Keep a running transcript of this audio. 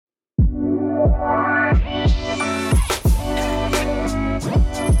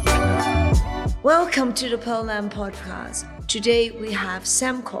Welcome to the Pearl Lamb podcast. Today we have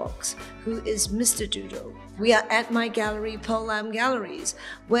Sam Cox, who is Mr. Doodle. We are at my gallery, Pearl Lamb Galleries,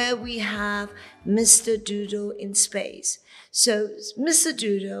 where we have Mr. Doodle in space. So Mr.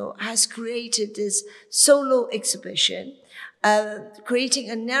 Doodle has created this solo exhibition, creating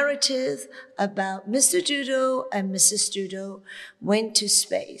a narrative about Mr. Doodle and Mrs. Doodle went to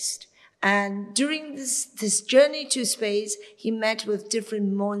space. And during this journey to space, he met with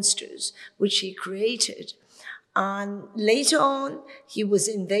different monsters, which he created. And later on, he was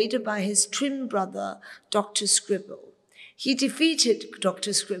invaded by his twin brother, Dr. Scribble. He defeated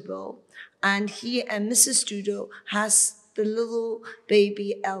Dr. Scribble, and he and Mrs. Doodle has the little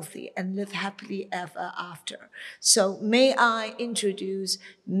baby Elfie and live happily ever after. So may I introduce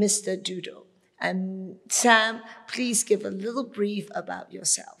Mr. Doodle. And Sam, please give a little brief about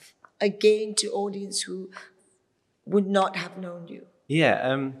yourself. Again, to audience who would not have known you.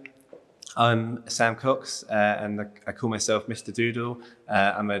 Yeah, I'm Sam Cox, and I call myself Mr. Doodle.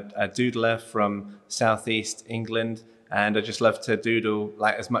 I'm a doodler from southeast England, and I just love to doodle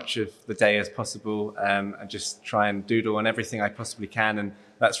like as much of the day as possible. I just try and doodle on everything I possibly can, and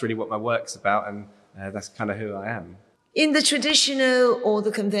that's really what my work's about, and that's kind of who I am. In the traditional or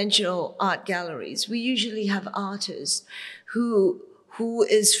the conventional art galleries, we usually have artists who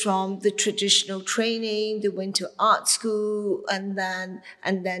is from the traditional training. They went to art school and then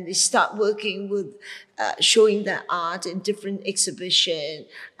they start working with showing their art in different exhibition,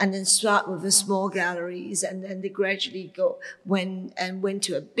 and then start with the small galleries, and then they gradually went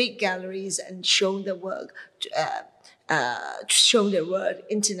to a big galleries and show their work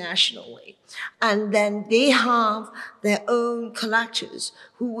internationally. And then they have their own collectors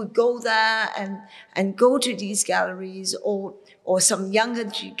who would go there and go to these galleries or some younger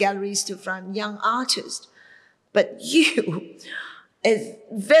galleries to find young artists. But you is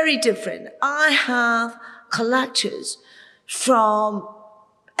very different. I have collectors from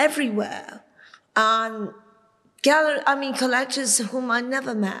everywhere, and collectors whom I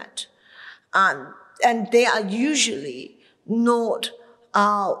never met. And they are usually not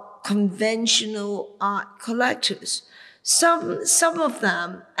conventional art collectors. Some of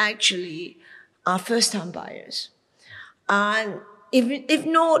them actually are first-time buyers. And if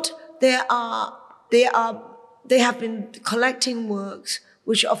not, they have been collecting works,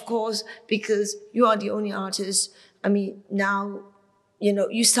 which of course, because you are the only artist, now,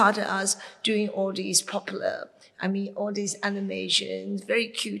 you started us doing all these popular, all these animations, very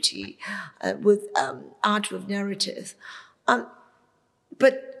cutie, with art with narrative.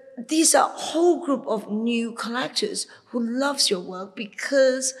 But these are a whole group of new collectors who loves your work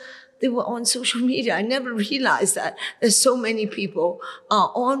because they were on social media. I never realized that there's so many people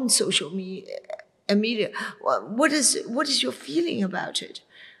are on social media. What is your feeling about it?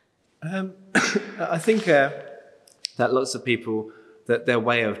 I think that lots of people, that their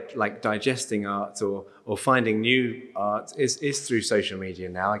way of like digesting art or finding new art is through social media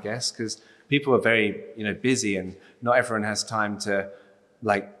now, I guess, because people are very busy, and not everyone has time to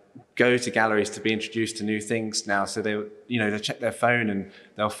like go to galleries to be introduced to new things now. So they'll check their phone and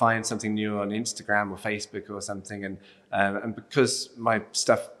they'll find something new on Instagram or Facebook or something. And because my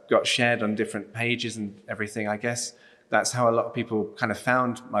stuff got shared on different pages and everything, I guess that's how a lot of people kind of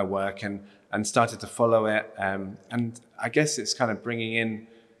found my work and started to follow it. And I guess it's kind of bringing in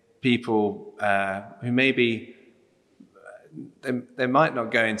people who maybe they might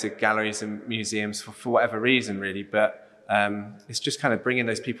not go into galleries and museums for whatever reason, really, but it's just kind of bringing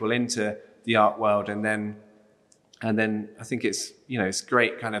those people into the art world, and then I think it's it's a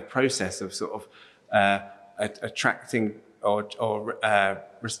great kind of process of sort of attracting or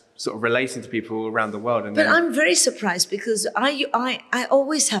sort of relating to people around the world. But I'm very surprised because I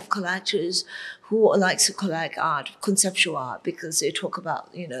always have collectors who like to collect art, conceptual art, because they talk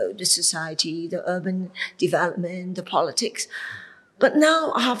about the society, the urban development, the politics. But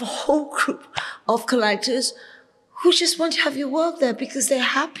now I have a whole group of collectors who just want to have your work there because they're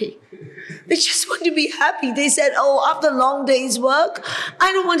happy. They just want to be happy. They said, after a long day's work,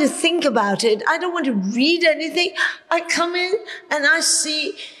 I don't want to think about it. I don't want to read anything. I come in and I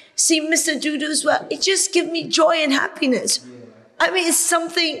see Mr. Doodle's work. It just gives me joy and happiness. It's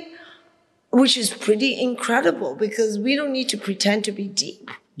something which is pretty incredible because we don't need to pretend to be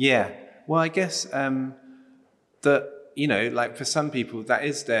deep. Yeah. Well, I guess that, like for some people, that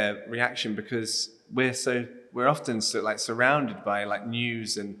is their reaction because we're often surrounded by like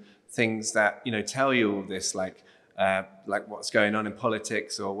news and things that tell you all this, like what's going on in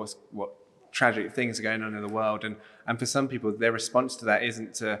politics or what tragic things are going on in the world, and for some people their response to that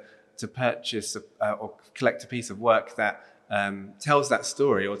isn't to purchase or collect a piece of work that tells that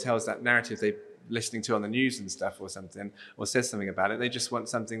story or tells that narrative listening to on the news and stuff or something, or says something about it. They just want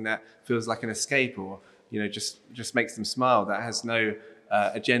something that feels like an escape, or just makes them smile. That has no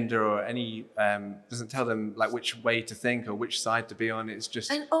agenda or any doesn't tell them like which way to think or which side to be on. It's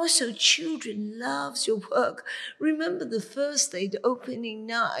just. And also, children loves your work. Remember the first day, the opening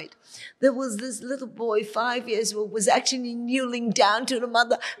night, there was this little boy, 5 years old, was actually kneeling down to the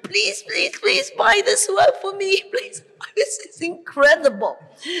mother. Please, please, please buy this work for me, please. This is incredible.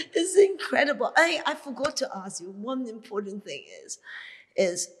 It's incredible. I forgot to ask you one important thing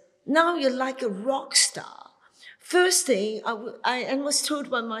is now you're like a rock star. First thing, I was told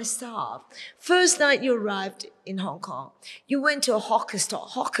by my staff, first night you arrived in Hong Kong, you went to a hawker store.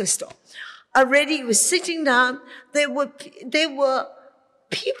 Already you were sitting down, there were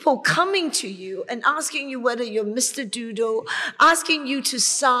people coming to you and asking you whether you're Mr. Doodle, asking you to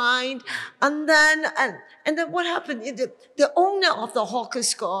sign, and then what happened? The owner of the hawker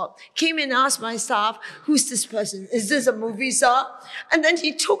store came and asked my staff, "Who's this person? Is this a movie star?" And then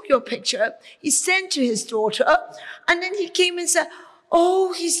he took your picture, he sent to his daughter, and then he came and said,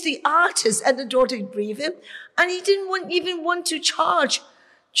 "Oh, he's the artist," and the daughter briefed him, and he didn't even want to charge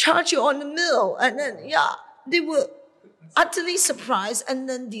you on the mill, and then they were utterly surprised. And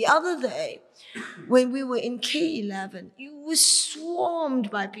then the other day, when we were in K11, you were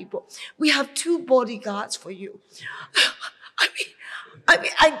swarmed by people. We have 2 bodyguards for you.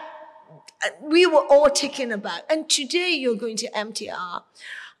 We were all taken aback. And today you're going to MTR,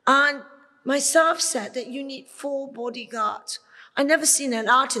 and my staff said that you need 4 bodyguards. I never seen an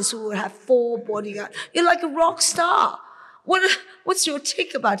artist who would have 4 bodyguards. You're like a rock star. What's your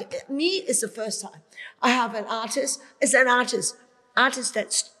take about it? Me, it's the first time I have an artist. It's an artist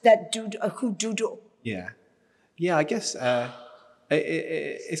who doodle. Yeah. I guess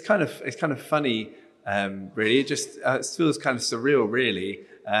it's kind of funny, really. It just it feels kind of surreal, really.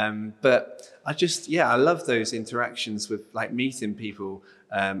 But I love those interactions with like meeting people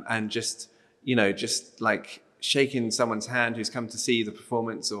and just like shaking someone's hand who's come to see the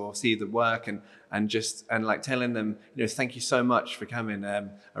performance or see the work and like telling them, thank you so much for coming.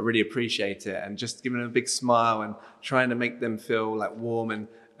 I really appreciate it. And just giving them a big smile and trying to make them feel like warm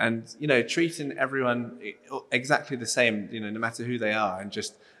and treating everyone exactly the same, no matter who they are, and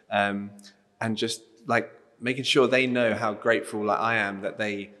just like making sure they know how grateful like I am that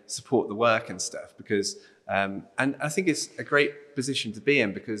they support the work and stuff, because and I think it's a great position to be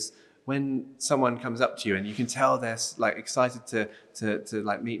in, because when someone comes up to you and you can tell they're like excited to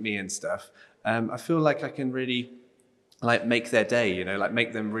like meet me and stuff, I feel like I can really like make their day, like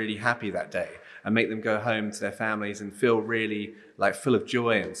make them really happy that day and make them go home to their families and feel really like full of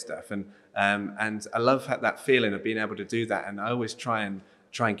joy and stuff. And I love that feeling of being able to do that. And I always try and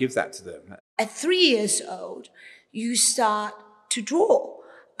give that to them. At 3 years old, you start to draw,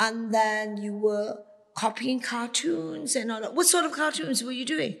 and then you were copying cartoons and all that. What sort of cartoons were you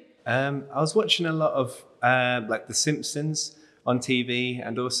doing? I was watching a lot of like The Simpsons on TV,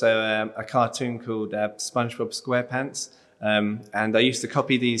 and also a cartoon called SpongeBob SquarePants. And I used to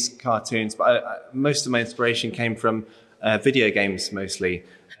copy these cartoons, but most of my inspiration came from video games mostly.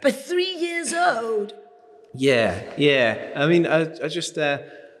 But 3 years old? Yeah. I mean, I just, I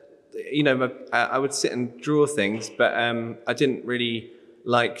would sit and draw things, but I didn't really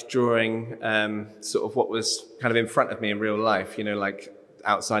like drawing sort of what was kind of in front of me in real life, like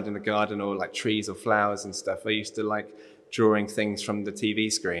outside in the garden or like trees or flowers and stuff. I used to like drawing things from the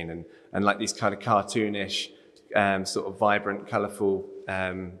TV screen and like these kind of cartoonish, sort of vibrant, colourful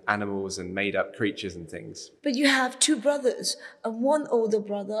animals and made up creatures and things. But you have 2 brothers and 1 older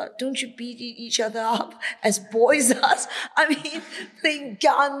brother. Don't you beat each other up as boys does? I mean, playing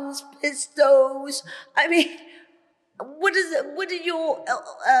guns, pistols. I mean, what did your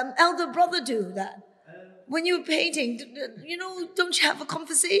elder brother do then? When you were painting, don't you have a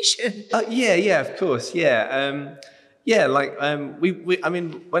conversation? Yeah, of course, yeah. I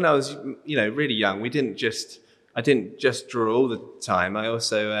mean, when I was, really young, I didn't just draw all the time. I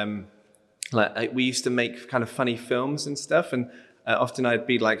also, we used to make kind of funny films and stuff, and often I'd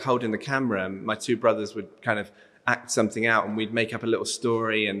be like holding the camera, and my 2 brothers would kind of act something out, and we'd make up a little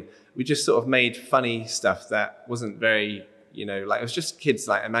story, and we just sort of made funny stuff that wasn't very, like it was just kids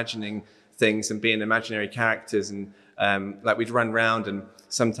like imagining things and being imaginary characters, and like we'd run round, and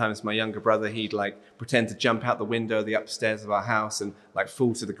sometimes my younger brother, he'd like pretend to jump out the window of the upstairs of our house and like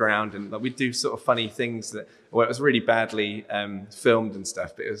fall to the ground, and like we'd do sort of funny things it was really badly filmed and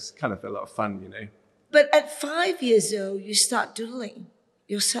stuff, but it was kind of a lot of fun, But at 5 years old, you start doodling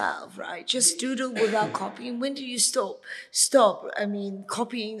yourself, right? Just doodle without copying. When do you stop? I mean,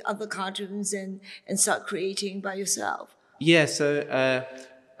 copying other cartoons and start creating by yourself? Yeah, so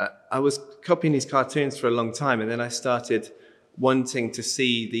I was copying these cartoons for a long time, and then I started wanting to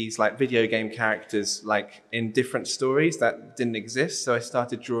see these like video game characters like in different stories that didn't exist. So I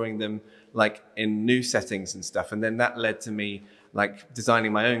started drawing them like in new settings and stuff, and then that led to me like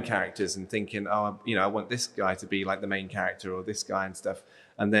designing my own characters and thinking, oh, I want this guy to be like the main character or this guy and stuff.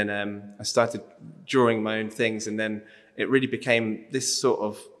 And then I started drawing my own things, and then it really became this sort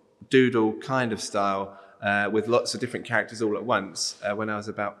of doodle kind of style with lots of different characters all at once when I was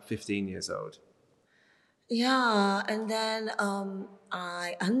about 15 years old. Yeah, and then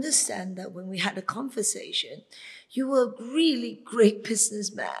I understand that when we had a conversation, you were a really great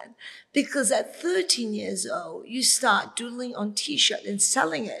businessman because at 13 years old, you start doodling on T-shirt and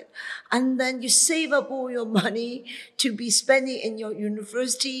selling it. And then you save up all your money to be spending in your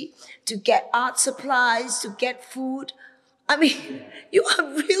university, to get art supplies, to get food. I mean, you are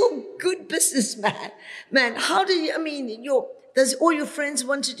a real good businessman. Man, how do you, I mean, does all your friends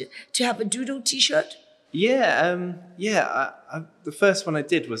want to have a doodle T-shirt? The first one I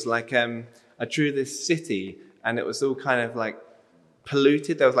did was like I drew this city, and it was all kind of like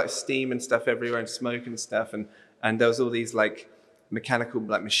polluted. There was like steam and stuff everywhere, and smoke and stuff, and there was all these like mechanical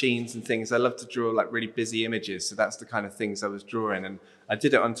like machines and things. I love to draw like really busy images, so that's the kind of things I was drawing, and I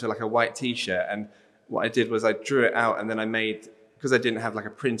did it onto like a white T-shirt. And what I did was I drew it out, and then I made, because I didn't have like a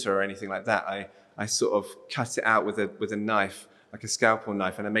printer or anything like that, I sort of cut it out with a knife, like a scalpel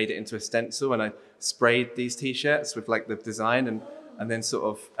knife, and I made it into a stencil, and I sprayed these T-shirts with like the design, and then sort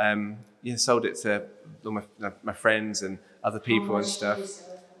of sold it to all my friends and other people and stuff.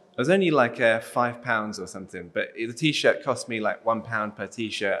 It was only like £5 or something, but the T-shirt cost me like £1 per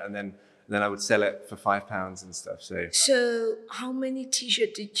T-shirt, and then I would sell it for £5 and stuff. So how many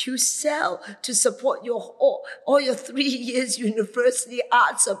T-shirts did you sell to support your all your 3 years university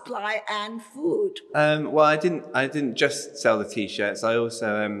art supply and food? Well, I didn't just sell the T-shirts. I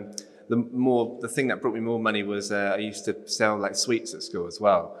also the thing that brought me more money was I used to sell like sweets at school as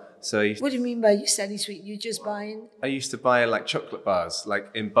well. So what do you mean by you selling sweet? You just buying? I used to buy like chocolate bars like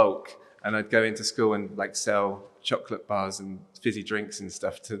in bulk, and I'd go into school and like sell chocolate bars and fizzy drinks and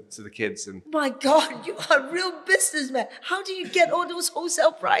stuff to the kids. And my God, you are a real businessman. How do you get all those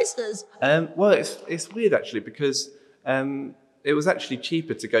wholesale prices? Well, it's weird actually, because it was actually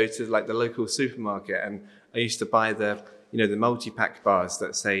cheaper to go to like the local supermarket, and I used to buy the multi-pack bars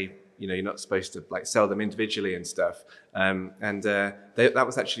that say you're not supposed to like sell them individually and stuff. That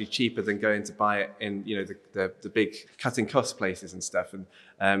was actually cheaper than going to buy it in the big cutting cost places and stuff.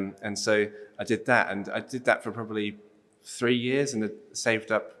 And so I did that, and I did that for probably 3 years, and it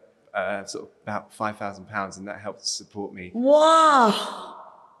saved up sort of about £5,000, and that helped support me. Wow.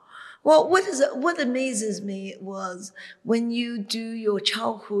 Well, what amazes me was when you do your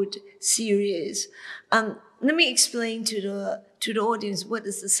childhood series. Let me explain to the audience what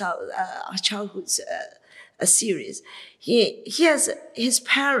is our childhood series. He has his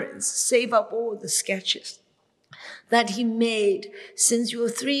parents save up all the sketches that he made since you were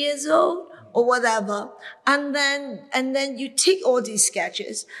 3 years old or whatever, and then you take all these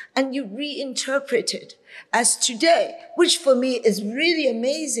sketches and you reinterpret it as today, which for me is really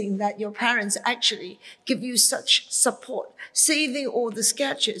amazing that your parents actually give you such support, saving all the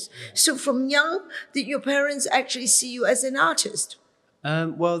sketches. So from young, did your parents actually see you as an artist?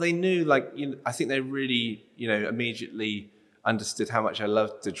 Well, they knew, I think they really, immediately understood how much I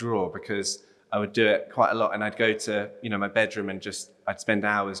loved to draw, because I would do it quite a lot, and I'd go to, my bedroom and I'd spend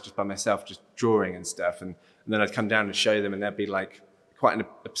hours just by myself, just drawing and stuff. And then I'd come down and show them, and there'd be like quite an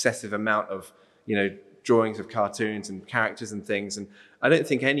obsessive amount of, drawings of cartoons and characters and things. And I don't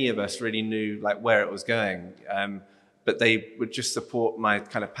think any of us really knew like where it was going. But they would just support my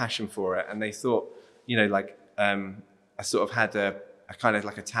kind of passion for it. And they thought, I sort of had a kind of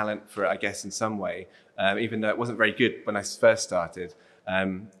like a talent for it, I guess, in some way, even though it wasn't very good when I first started.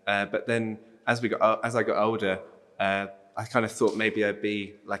 But then as I got older, I kind of thought maybe I'd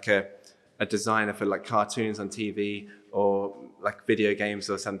be like a designer for like cartoons on TV or like video games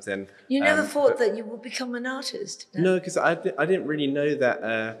or something. You never thought that you would become an artist? No, because I didn't really know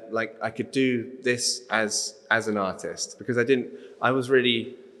that like I could do this as an artist, because I didn't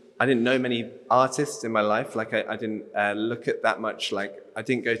know many artists in my life. Like I didn't look at that much. Like I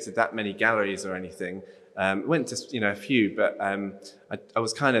didn't go to that many galleries or anything. Went to a few, but I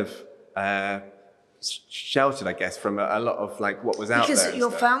was kind of sheltered, I guess, from a lot of like what was out there. Because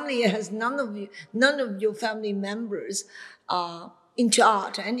your family has none of your family members are into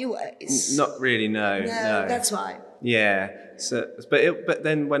art anyways. Not really, no. That's why. Yeah. So, but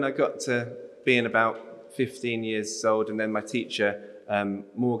then when I got to being about 15 years old, and then my teacher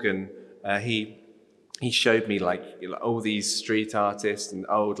Morgan, he he showed me like, all these street artists and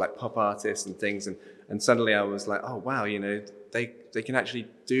old like pop artists and things, and suddenly I was like, oh wow, they can actually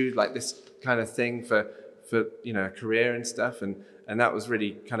do like this kind of thing for a career and stuff, and that was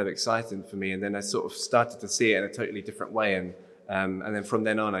really kind of exciting for me. And then I sort of started to see it in a totally different way, and then from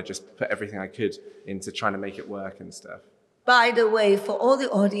then on I just put everything I could into trying to make it work and stuff. By the way, for all the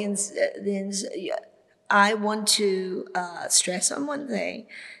audience, I want to stress on one thing.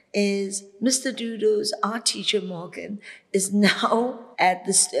 Is Mr. Doodle's art teacher Morgan is now at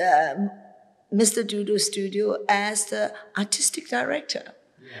the Mr. Doodle studio as the artistic director.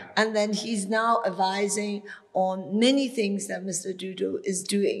 Yeah. And then he's now advising on many things that Mr. Doodle is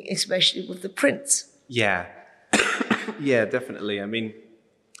doing, especially with the prints. Yeah, yeah, definitely. I mean,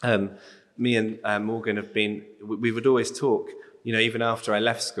 me and Morgan we would always talk, even after I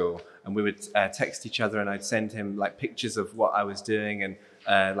left school, and we would text each other, and I'd send him like pictures of what I was doing and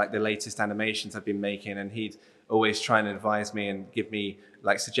like the latest animations I've been making, and he'd always try and advise me and give me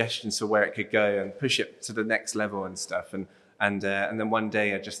like suggestions for where it could go and push it to the next level and stuff. And then one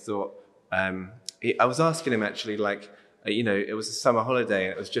day I just thought, I was asking him actually, like, it was a summer holiday,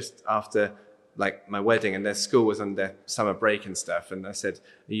 and it was just after like my wedding, and their school was on their summer break and stuff. And I said,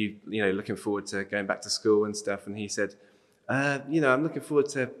 are you looking forward to going back to school and stuff? And he said, I'm looking forward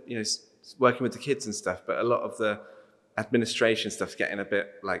to working with the kids and stuff, but a lot of the administration stuff's getting a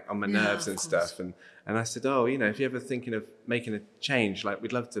bit like on my nerves and stuff. And I said, if you're ever thinking of making a change, like,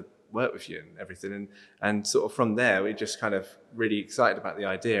 we'd love to work with you and everything. And sort of from there, we just kind of really excited about the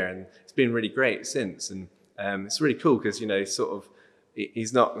idea, and it's been really great since. And it's really cool because, sort of,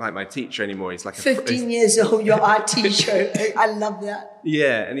 he's not like my teacher anymore. He's like 15 years old, your art teacher. I love that.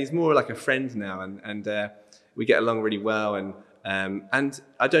 Yeah, and he's more like a friend now, and we get along really well. And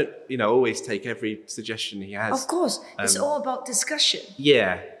I don't, always take every suggestion he has. Of course, it's all about discussion.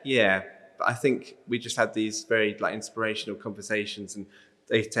 Yeah. But I think we just had these very like inspirational conversations, and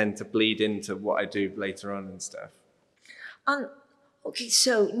they tend to bleed into what I do later on and stuff. Okay,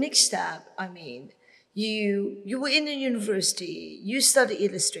 so next step, I mean, you were in the university, you studied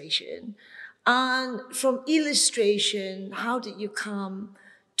illustration, and from illustration, how did you come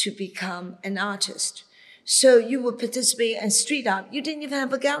to become an artist? So you were participating in street art. You didn't even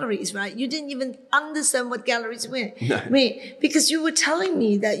have a galleries, right? You didn't even understand what galleries were. No. I mean, because you were telling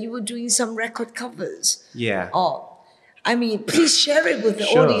me that you were doing some record covers. Yeah. Please share it with the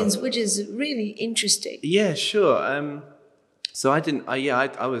audience, which is really interesting. Yeah, sure. So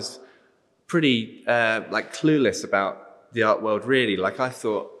I was pretty like clueless about the art world, really. Like, I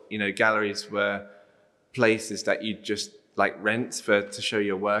thought, galleries were places that you'd just like rent to show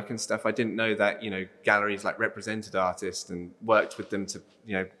your work and stuff. I didn't know that, galleries like represented artists and worked with them to,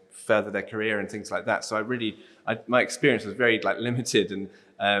 further their career and things like that. So my experience was very like limited,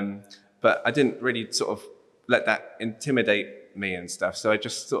 and but I didn't really sort of let that intimidate me and stuff. So I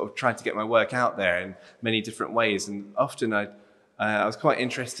just sort of tried to get my work out there in many different ways. And often I was quite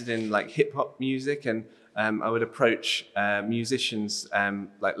interested in like hip hop music, and I would approach musicians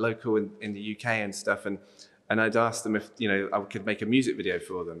like local in the UK and stuff, and I'd ask them if I could make a music video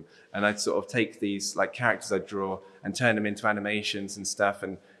for them, and I'd sort of take these like characters I'd draw and turn them into animations and stuff,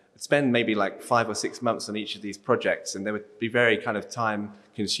 and I'd spend maybe like 5 or 6 months on each of these projects, and they would be very kind of time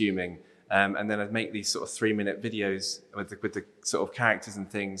consuming. And then I'd make these sort of 3-minute videos with the sort of characters and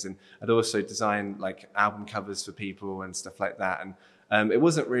things, and I'd also design like album covers for people and stuff like that. And it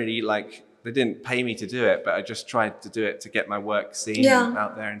wasn't really like, they didn't pay me to do it, but I just tried to do it to get my work seen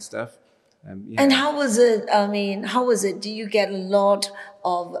out there and stuff. And how was it? How was it? Do you get a lot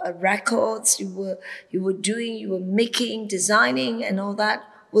of records you were making, designing, and all that?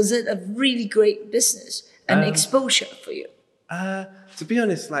 Was it a really great business and exposure for you? To be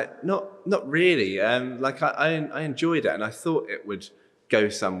honest, like not really. Like I enjoyed it, and I thought it would go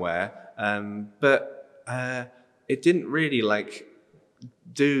somewhere, but it didn't really like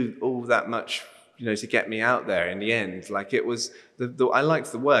do all that much, to get me out there in the end. Like, it was I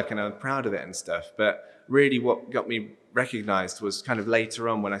liked the work and I was proud of it and stuff, but really what got me recognized was kind of later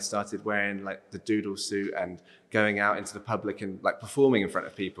on, when I started wearing like the Doodle suit and going out into the public and like performing in front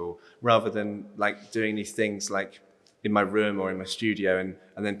of people, rather than like doing these things like in my room or in my studio and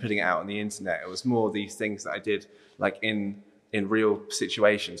then putting it out on the internet. It was more these things that I did like in real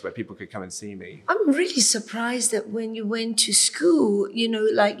situations where people could come and see me. I'm really surprised that when you went to school,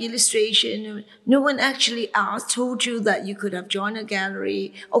 like illustration, no one actually told you that you could have joined a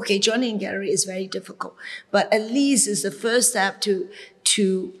gallery. Okay, joining a gallery is very difficult, but at least it's the first step to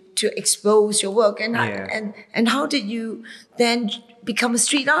expose your work. And how did you then become a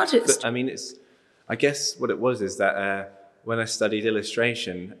street artist? I guess what it was is that when I studied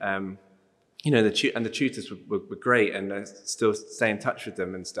illustration, the tutors were great, and I still stay in touch with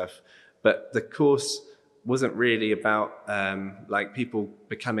them and stuff. But the course wasn't really about like people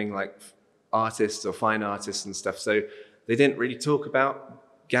becoming like artists or fine artists and stuff. So they didn't really talk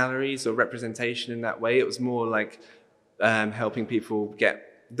about galleries or representation in that way. It was more like helping people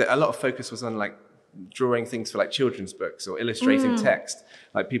a lot of focus was on like drawing things for like children's books or illustrating text,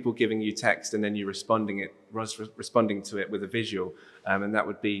 like people giving you text and then you responding to it with a visual, and that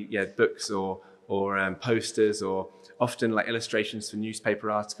would be books or posters, or often like illustrations for newspaper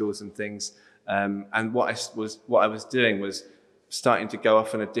articles and things. And what I was doing was starting to go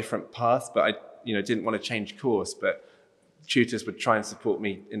off on a different path, but I didn't want to change course. But tutors would try and support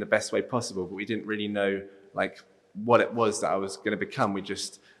me in the best way possible, but we didn't really know like what it was that I was going to become. We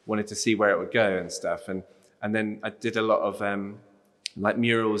just wanted to see where it would go and stuff. And then I did a lot of like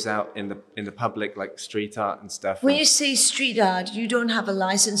murals out in the public, like street art and stuff. When you say street art, you don't have a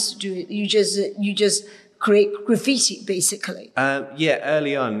license to do it. You just create graffiti, basically.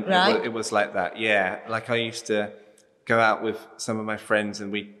 Early on, right? It was like that. Yeah, like I used to go out with some of my friends,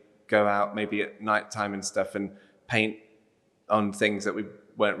 and we'd go out maybe at nighttime and stuff, and paint on things that we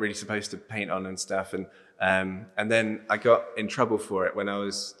weren't really supposed to paint on and stuff. And then I got in trouble for it when I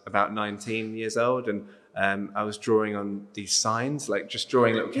was about 19 years old, and I was drawing on these signs, like just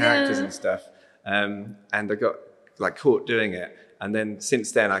drawing little characters and stuff. And I got like caught doing it. And then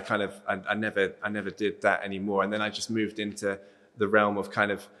since then, I never did that anymore. And then I just moved into the realm of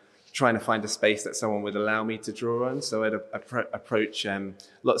kind of trying to find a space that someone would allow me to draw on. So I'd approach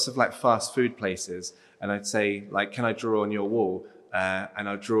lots of like fast food places, and I'd say like, "Can I draw on your wall?" And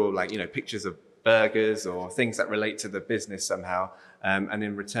I'll draw like pictures of burgers or things that relate to the business somehow. And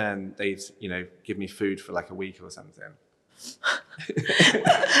in return, they'd give me food for like a week or something.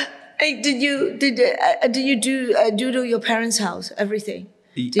 Hey, did you doodle your parents' house? Everything?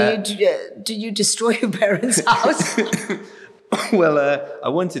 Did you destroy your parents' house? Well, I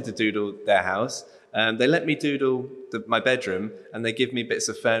wanted to doodle their house. They let me doodle my bedroom, and they give me bits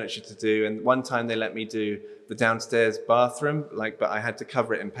of furniture to do. And one time they let me do the downstairs bathroom, but I had to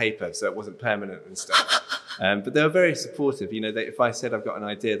cover it in paper so it wasn't permanent and stuff. But they were very supportive. If I said I've got an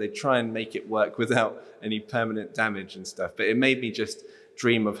idea, they'd try and make it work without any permanent damage and stuff. But it made me just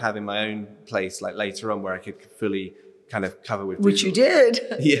dream of having my own place, like later on, where I could fully kind of cover with Which you did.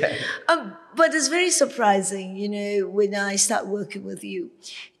 Yeah. But it's very surprising, when I start working with you,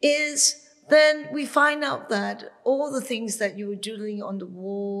 is then we find out that all the things that you were doodling on the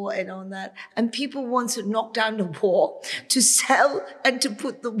wall and on that, and people want to knock down the wall to sell and to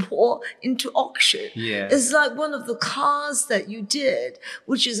put the wall into auction. Yeah. It's like one of the cars that you did,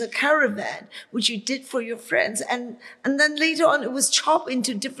 which is a caravan, which you did for your friends. And then later on, it was chopped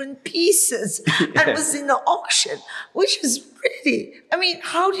into different pieces and was in the auction, which is pretty. I mean,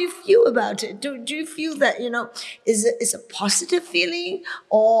 how do you feel about it? Do you feel that, is a positive feeling,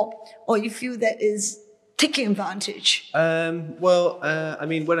 or you feel that is taking advantage? I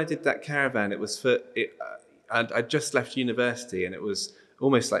mean, when I did that caravan, it was I'd just left university, and it was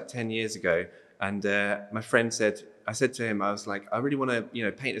almost like 10 years ago. And my friend I said to him, I was like, I really want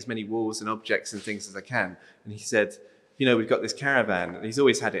to, paint as many walls and objects and things as I can. And he said, we've got this caravan, and he's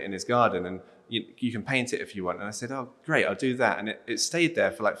always had it in his garden, and you can paint it if you want. And I said, oh, great, I'll do that. And it stayed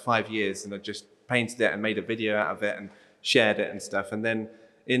there for like 5 years, and I just painted it and made a video out of it and shared it and stuff. And then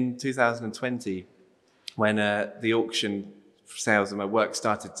in 2020, when the auction sales of my work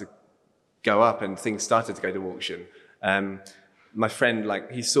started to go up and things started to go to auction, my friend,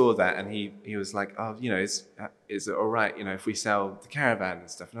 he saw that, and he was like, oh, is it all right, if we sell the caravan and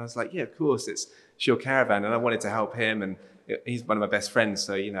stuff? And I was like, yeah, of course, it's your caravan. And I wanted to help him, and he's one of my best friends,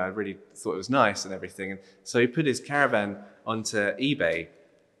 so, I really thought it was nice and everything. And so he put his caravan onto eBay,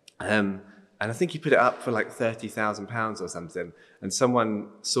 and I think he put it up for like £30,000 or something. And someone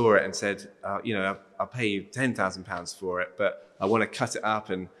saw it and said, I'll pay you £10,000 for it, but I want to cut it up,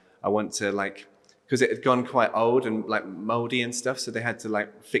 and I want to because it had gone quite old and like moldy and stuff. So they had to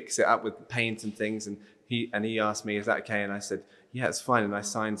fix it up with paint and things. And he asked me, is that okay? And I said, yeah, it's fine. And I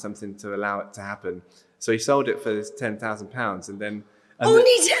signed something to allow it to happen. So he sold it for £10,000, and then only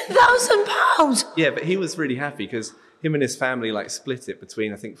 £10,000. Yeah, but he was really happy because him and his family split it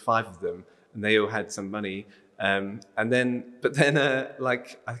between, I think, 5 of them, and they all had some money. But then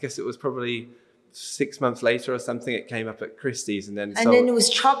I guess it was probably 6 months later or something, it came up at Christie's, and then it was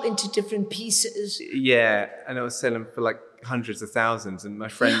chopped into different pieces. Yeah, and I was selling for hundreds of thousands. And my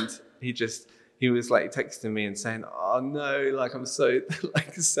friend, he was texting me and saying, "Oh no, I'm so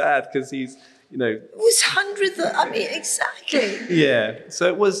sad," because he's It was hundreds. Exactly. Yeah, so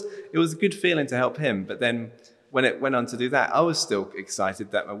it was a good feeling to help him. But then when it went on to do that, I was still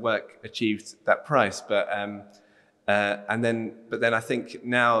excited that my work achieved that price. But then I think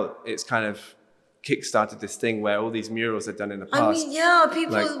now it's kind of kickstarted this thing where all these murals are done in the past. I mean, yeah,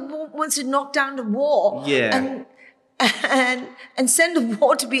 people want to knock down the wall. Yeah. And send the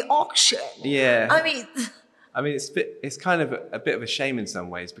wall to be auctioned. Yeah. I mean, it's kind of a bit of a shame in some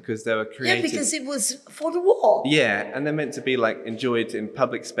ways because they were created. Yeah, because it was for the wall. Yeah, and they're meant to be like enjoyed in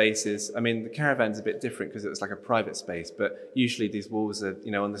public spaces. I mean, the caravan's a bit different because it was like a private space, but usually these walls are,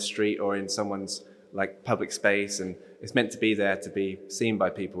 on the street or in someone's like public space, and it's meant to be there to be seen by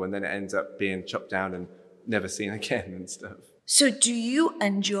people, and then it ends up being chopped down and never seen again and stuff. So, do you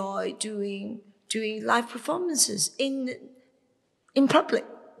enjoy doing live performances in public?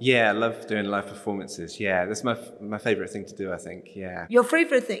 Yeah, I love doing live performances. Yeah, that's my favorite thing to do, I think. Yeah. Your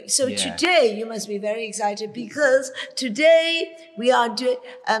favorite thing. So today you must be very excited because today we are doing,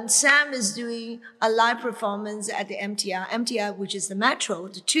 Sam is doing a live performance at the MTR, which is the metro,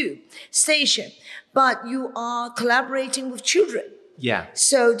 the tube station. But you are collaborating with children. Yeah.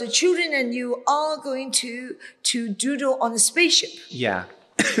 So the children and you are going to doodle on a spaceship. Yeah.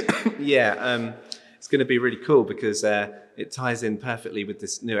 Yeah. It's going to be really cool because it ties in perfectly with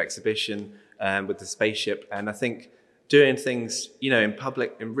this new exhibition with the spaceship. And I think doing things, in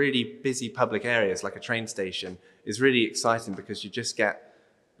public, in really busy public areas like a train station is really exciting because you just get,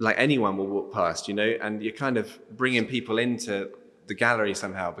 like anyone will walk past, and you're kind of bringing people into the gallery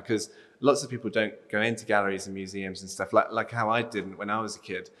somehow because lots of people don't go into galleries and museums and stuff like how I didn't when I was a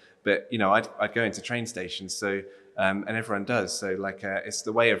kid. But, I'd go into train stations. So, and everyone does. So it's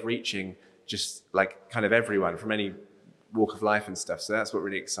the way of reaching just like kind of everyone from any walk of life and stuff. So that's what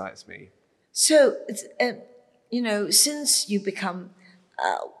really excites me. So, it's, since you become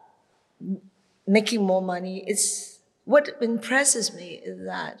making more money, what impresses me is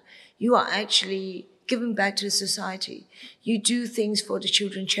that you are actually giving back to the society. You do things for the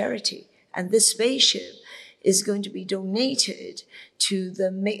children's charity. And this spaceship is going to be donated to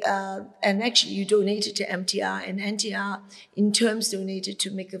and actually you donated to MTR, and MTR in terms donated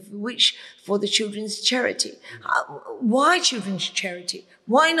to Make-A-Wish for the children's charity. Why children's charity?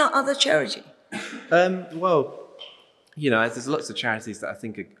 Why not other charity? Well, there's lots of charities that I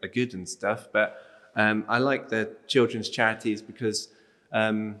think are good and stuff, but I like the children's charities because,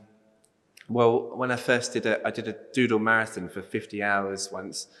 when I first did I did a Doodle marathon for 50 hours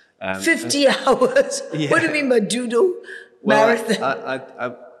once. 50 hours? Yeah. What do you mean by Doodle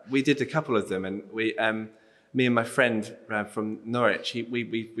marathon? We did a couple of them, and me and my friend from Norwich,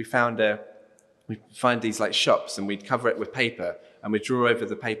 we find these like shops, and we'd cover it with paper, and we'd draw over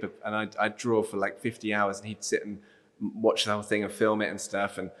the paper, and I'd draw for like 50 hours, and he'd sit and watch the whole thing and film it and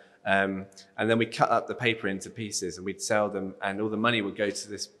stuff, and then we cut up the paper into pieces, and we'd sell them, and all the money would go to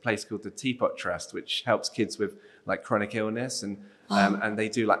this place called the Teapot Trust, which helps kids with like chronic illness, and they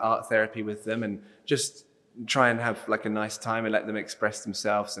do like art therapy with them, and just try and have like a nice time and let them express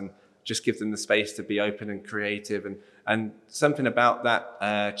themselves, and just give them the space to be open and creative, and something about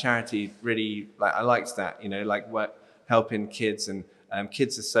that charity really, like I liked that, helping kids, and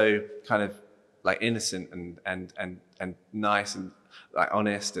kids are so kind of like innocent and nice and like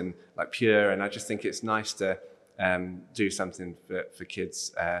honest and like pure, and I just think it's nice to do something for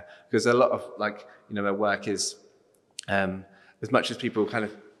kids because a lot of like my work is as much as people kind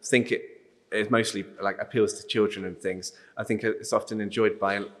of think it mostly like appeals to children and things, I think it's often enjoyed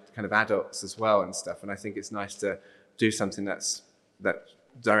by kind of adults as well and stuff, and I think it's nice to do something that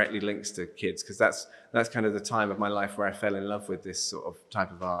directly links to kids, because that's kind of the time of my life where I fell in love with this sort of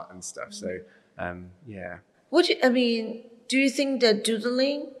type of art and stuff. So yeah. Do you think that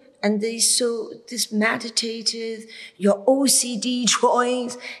doodling and this meditative, your OCD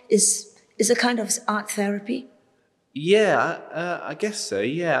drawings is a kind of art therapy? Yeah, I guess so.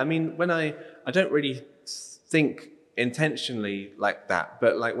 Yeah, I mean, when I don't really think intentionally like that,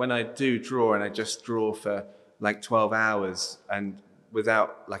 but like when I do draw and I just draw for like 12 hours and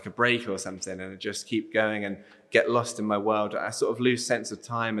without like a break or something, and I just keep going and get lost in my world, I sort of lose sense of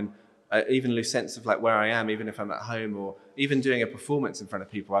time, and I even lose sense of like where I am, even if I'm at home or even doing a performance in front of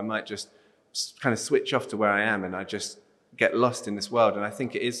people. I might just kind of switch off to where I am, and I just get lost in this world. And I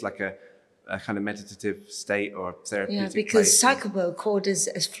think it is like a kind of meditative state or therapeutic. Yeah, because Psychobel called this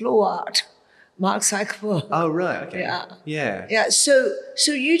as flow art. Mark Psychobel. Oh, right. Okay. Yeah. Yeah. So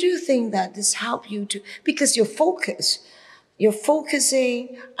you do think that this help you to, because you're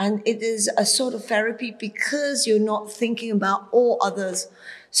focusing, and it is a sort of therapy because you're not thinking about all others'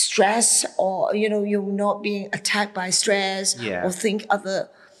 stress, or you're not being attacked by stress, or think other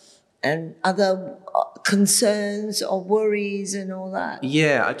concerns or worries and all that.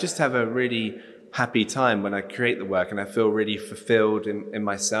 Yeah, I just have a really happy time when I create the work, and I feel really fulfilled in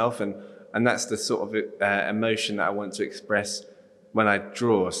myself, and that's the sort of emotion that I want to express when I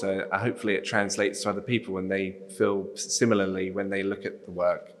draw. So hopefully it translates to other people when they feel similarly when they look at the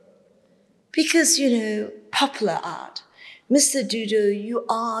work. Because, popular art, Mr. Doodle, you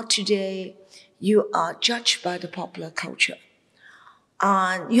are judged by the popular culture.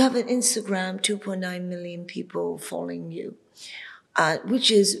 And you have an Instagram, 2.9 million people following you, which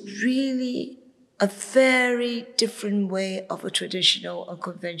is really a very different way of a traditional or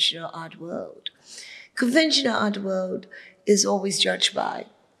conventional art world. Conventional art world is always judged by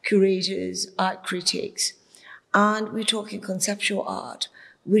curators, art critics, and we're talking conceptual art,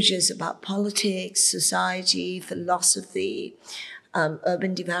 which is about politics, society, philosophy,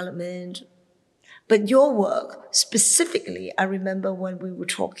 urban development. But your work, specifically, I remember when we were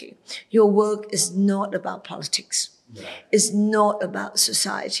talking, your work is not about politics. Yeah. It's not about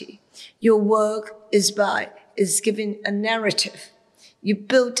society. Your work is giving a narrative. You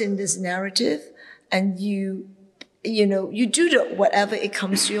built in this narrative, and you do whatever it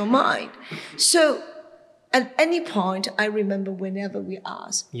comes to your mind. So at any point, I remember whenever we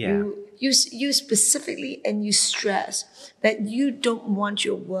ask, you specifically and you stress that you don't want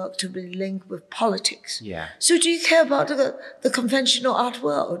your work to be linked with politics. Yeah. So do you care about the conventional art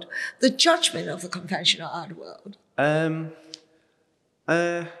world, the judgment of the conventional art world? I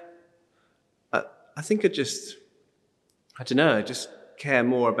think I don't know, I just care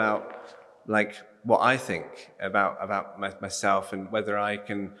more about like what I think about myself, and whether I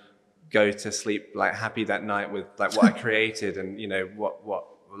can go to sleep like happy that night with like what I created, and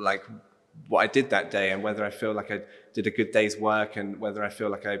what I did that day, and whether I feel like I did a good day's work, and whether I feel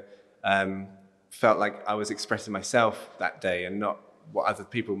like I felt like I was expressing myself that day and not what other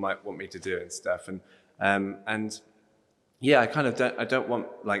people might want me to do and stuff. And yeah, I kind of don't want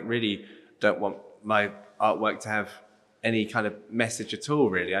my artwork to have any kind of message at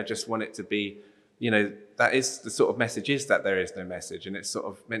all, really. I just want it to be, that is the sort of message, is that there is no message, and it's sort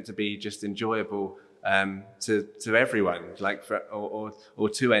of meant to be just enjoyable to everyone, like or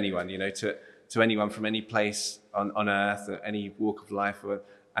to anyone, to anyone from any place on earth, or any walk of life,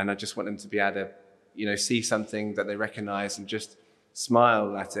 and I just want them to be able to, see something that they recognize and just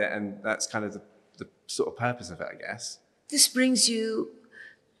smile at it, and that's kind of the sort of purpose of it, I guess. This brings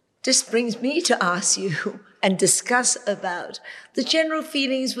me to ask you and discuss about the general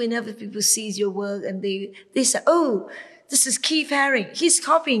feelings whenever people see your work and they say, oh, this is Keith Haring. He's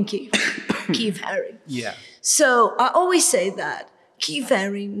copying Keith Haring. Yeah. So I always say that Keith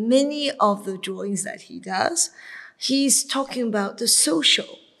Haring, many of the drawings that he does, he's talking about the social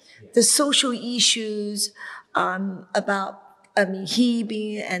issues, he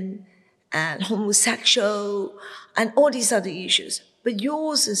being an homosexual and all these other issues. But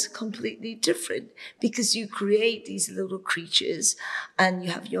yours is completely different because you create these little creatures and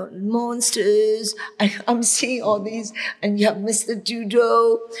you have your monsters. I'm seeing all these, and you have Mr.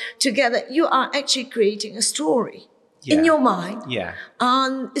 Doodle together. You are actually creating a story in your mind. Yeah.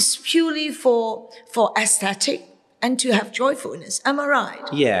 And it's purely for aesthetic and to have joyfulness. Am I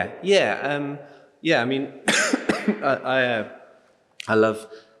right? Yeah. I mean, I love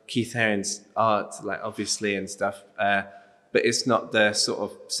Keith Haring's art, like obviously and stuff. But it's not the sort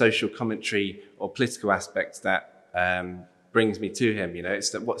of social commentary or political aspects that brings me to him.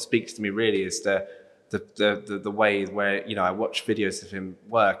 It's that what speaks to me really is the way where I watch videos of him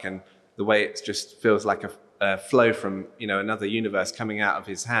work, and the way it just feels like a flow from another universe coming out of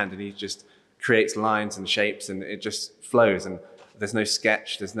his hand, and he just creates lines and shapes, and it just flows, and there's no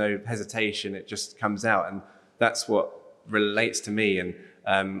sketch, there's no hesitation, it just comes out, and that's what relates to me, and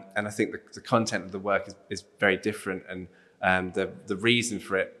I think the content of the work is very different, and the reason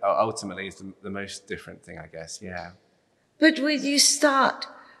for it ultimately is the most different thing, I guess. Yeah. But when you start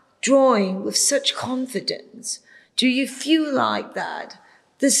drawing with such confidence, do you feel like that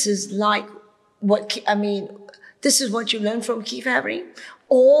this is like this is what you learned from Keith Haring,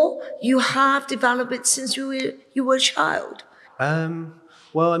 or you have developed it since you were a child?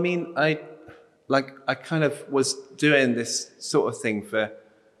 Well, I mean, I kind of was doing this sort of thing for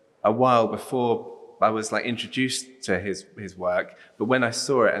a while before I was like introduced to his work, but when I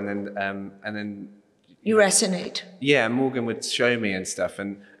saw it and then you resonate. Yeah, Morgan would show me and stuff,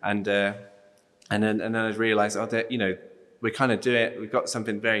 and then I'd realize, we kind of do it. We've got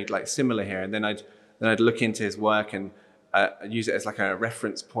something very like similar here, and then I'd look into his work and use it as like a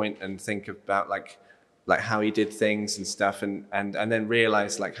reference point and think about like how he did things and stuff, and then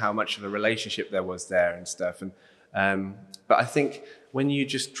realize like how much of a relationship there was there and stuff, but I think when you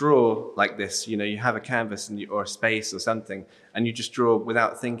just draw like this, you have a canvas or a space or something, and you just draw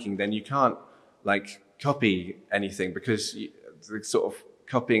without thinking, then you can't like copy anything because the sort of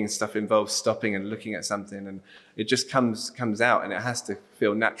copying stuff involves stopping and looking at something, and it just comes out, and it has to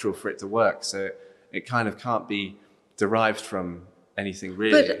feel natural for it to work. So it kind of can't be derived from anything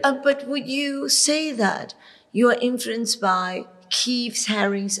really. But would you say that you are influenced by Keith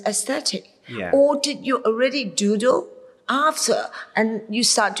Haring's aesthetic? Yeah. Or did you already doodle after, and you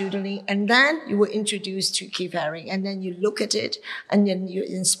start doodling, and then you were introduced to Keith Haring, and then you look at it, and then you're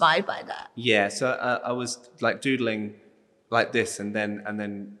inspired by that? Yeah, so I was like doodling like this, and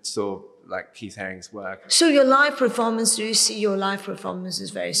then saw like Keith Haring's work. So your live performance, do you see your live performance is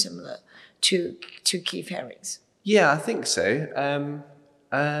very similar to Keith Haring's? Yeah, I think so.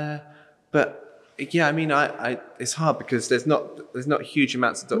 But yeah, I mean, I it's hard because there's not huge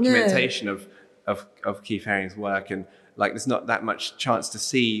amounts of documentation of Keith Haring's work, and like there's not that much chance to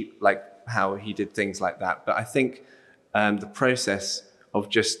see like how he did things like that. But I think the process of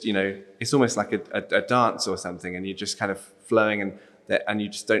just, you know, it's almost like a dance or something, and you're just kind of flowing, and you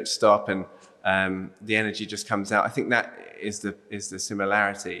just don't stop, and the energy just comes out. I think that is the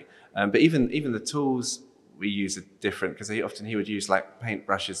similarity. But even the tools we use are different, because he would use like paint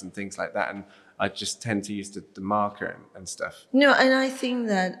brushes and things like that, and I just tend to use the marker and stuff. No, and I think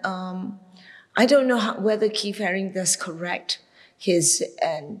that I don't know whether Keith Haring does correct his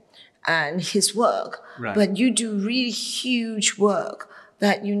and his work, Right. but you do really huge work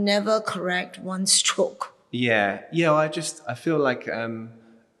that you never correct one stroke. Yeah. Well, I feel like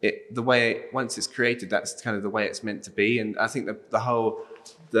the way once it's created, that's kind of the way it's meant to be, and I think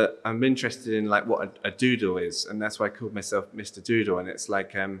that I'm interested in like what a doodle is, and that's why I called myself Mr. Doodle. And it's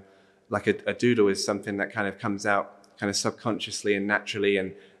like a doodle is something that kind of comes out kind of subconsciously and naturally,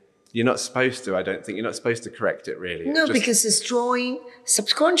 and you're not supposed to. I don't think you're not supposed to correct it really. No, because it's drawing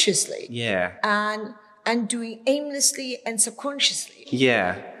subconsciously. Yeah. And doing aimlessly and subconsciously.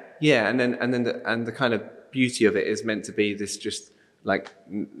 Yeah, and then the kind of beauty of it is meant to be this just like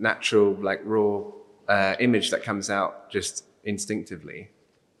natural, like raw image that comes out just instinctively.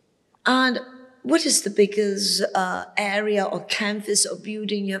 And what is the biggest area or canvas or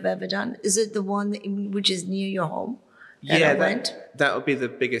building you have ever done? Is it the one which is near your home? That would be the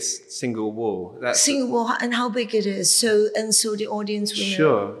biggest single wall. Single wall, and how big it is, so the audience will know.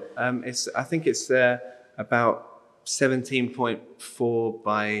 Sure. I think it's about 17.4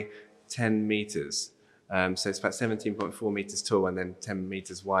 by 10 meters. So it's about 17.4 meters tall and then 10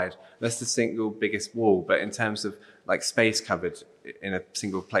 meters wide. That's the single biggest wall. But in terms of like space covered in a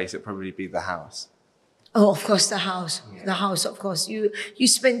single place, it'd probably be the house. Oh, of course, the house. Yeah. The house, of course. You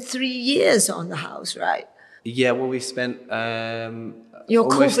spent 3 years on the house, right? Yeah, well, we spent your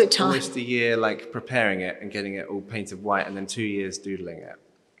COVID time almost a year like preparing it and getting it all painted white, and then 2 years doodling it.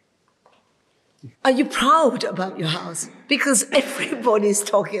 Are you proud about your house? Because everybody's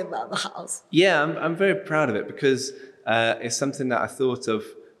talking about the house. Yeah, I'm very proud of it, because it's something that I thought of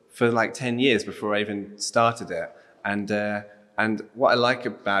for like 10 years before I even started it. And what I like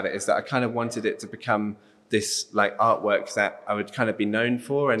about it is that I kind of wanted it to become this like artwork that I would kind of be known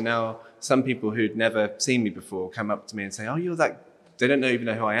for. And now some people who'd never seen me before come up to me and say, "Oh, you're that." They don't even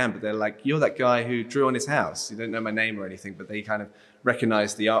know who I am, but they're like, "You're that guy who drew on his house." You don't know my name or anything, but they kind of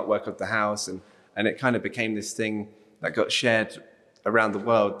recognize the artwork of the house, and it kind of became this thing that got shared around the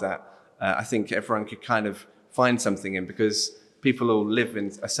world that I think everyone could kind of find something in, because people all live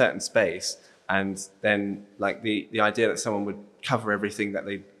in a certain space, and then like the idea that someone would cover everything that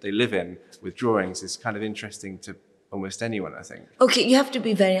they live in with drawings is kind of interesting to almost anyone, I think. Okay, you have to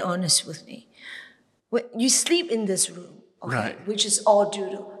be very honest with me. When you sleep in this room, okay, right, which is all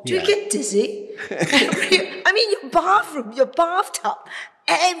doodle. Do you get dizzy? I mean, your bathroom, your bathtub,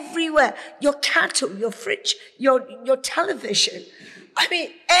 everywhere, your kettle, your fridge, your television. I mean,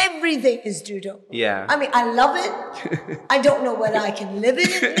 everything is doodle. Yeah. I mean, I love it. I don't know whether I can live in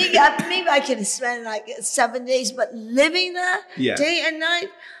it. Maybe I can spend like 7 days, but living there day and night.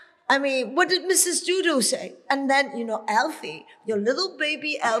 I mean, what did Mrs. Doodle say? And then, you know, Alfie, your little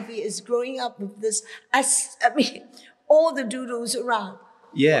baby Alfie is growing up with this, all the doodles around.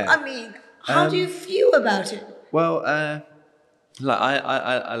 Yeah. I mean, how do you feel about it? Well, I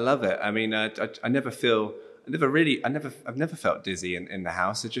love it. I mean, I've never felt dizzy in the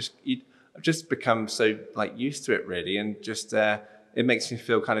house. I've just become so like used to it really, and just it makes me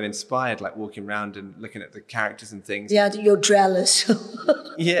feel kind of inspired, like walking around and looking at the characters and things. Yeah, you're jealous.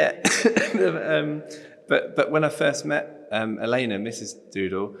 Yeah, but when I first met Elena, Mrs.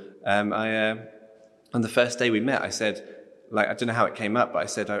 Doodle, on the first day we met, I said, like, I don't know how it came up, but I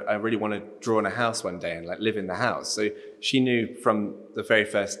said I really want to draw in a house one day and like live in the house. So she knew from the very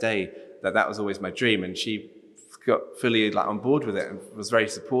first day that was always my dream, and she got fully like on board with it and was very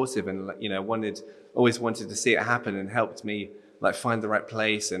supportive and like, always wanted to see it happen and helped me like find the right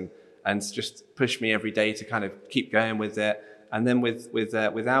place and just pushed me every day to kind of keep going with it. And then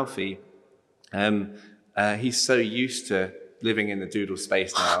with Alfie, he's so used to living in the Doodle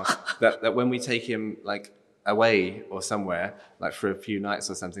space now that when we take him like away or somewhere, like for a few nights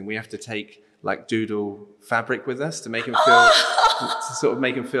or something, we have to take like Doodle fabric with us to make him feel, to sort of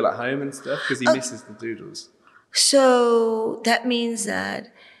make him feel at home and stuff, because he misses the Doodles. So that means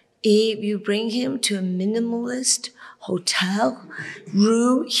that if you bring him to a minimalist hotel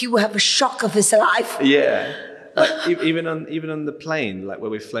room, he will have a shock of his life. Yeah. Like even on the plane, like where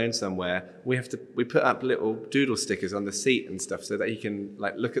we've flown somewhere, we put up little Doodle stickers on the seat and stuff so that he can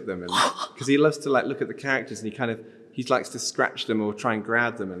like look at them, and because he loves to like look at the characters and he likes to scratch them or try and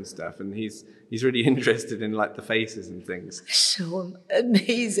grab them and stuff, and he's really interested in like the faces and things. So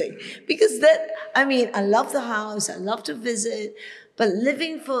amazing, because I love the house, I love to visit, but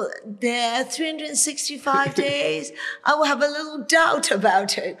living for there 365 days, I will have a little doubt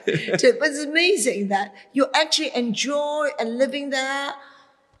about it. But it's amazing that you actually enjoy and living there.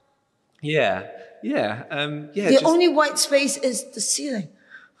 Yeah. The only white space is the ceiling.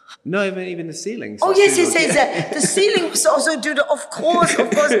 No, even the ceilings. Oh, yes. The ceiling was also Doodle. Of course.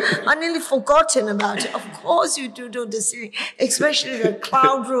 I nearly forgotten about it. Of course you Doodle the ceiling, especially the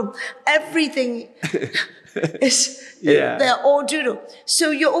cloud room. Everything is, they're all Doodle.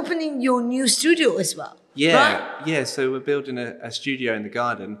 So you're opening your new studio as well, right? Yeah. So we're building a studio in the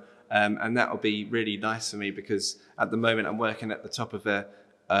garden, and that'll be really nice for me because at the moment I'm working at the top of a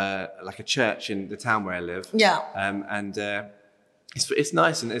church in the town where I live. Yeah. It's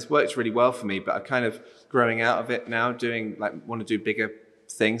nice and it's worked really well for me, but I'm kind of growing out of it now, want to do bigger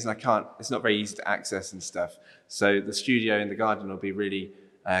things, and it's not very easy to access and stuff. So the studio in the garden will be really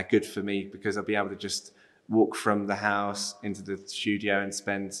good for me because I'll be able to just walk from the house into the studio and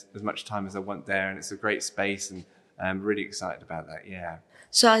spend as much time as I want there, and it's a great space, and I'm really excited about that. Yeah.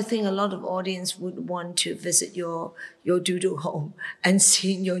 So I think a lot of audience would want to visit your Doodle home and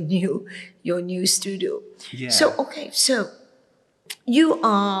see your new studio. Yeah. So you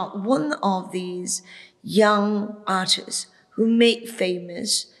are one of these young artists who made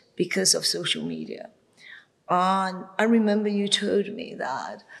famous because of social media. And I remember you told me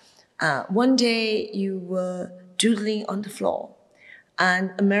that one day you were doodling on the floor,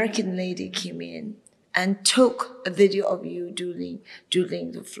 and an American lady came in and took a video of you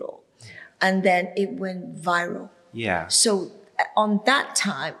doodling the floor. And then it went viral. Yeah. So on that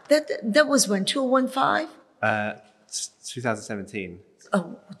time, that was when, 2015? 2017.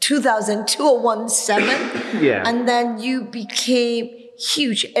 Oh, 2017. Yeah. And then you became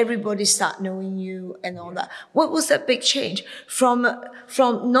huge. Everybody started knowing you and all that. What was that big change? From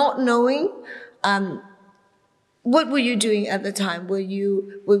not knowing, what were you doing at the time? Were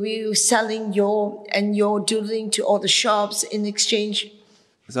you selling your doodling to all the shops in exchange?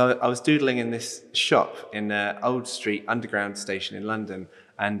 So I was doodling in this shop in Old Street Underground station in London,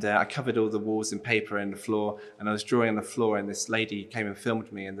 and I covered all the walls in paper and the floor, and I was drawing on the floor, and this lady came and filmed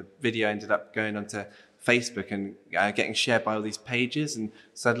me, and the video ended up going onto Facebook and getting shared by all these pages, and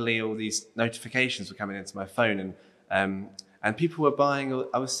suddenly all these notifications were coming into my phone, and people were buying.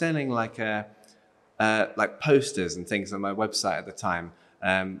 I was selling like posters and things on my website at the time.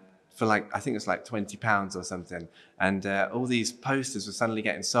 For I think it's like £20 or something, and all these posters were suddenly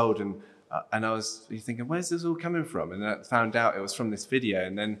getting sold, and I was thinking, where's this all coming from? And I found out it was from this video,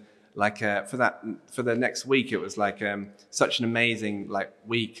 and then for the next week, it was such an amazing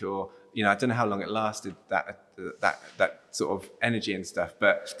week, or I don't know how long it lasted, that sort of energy and stuff,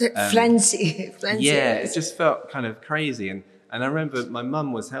 but frenzy. Yeah, it just felt kind of crazy, and I remember my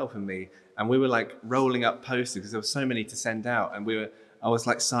mum was helping me, and we were rolling up posters because there were so many to send out, and I was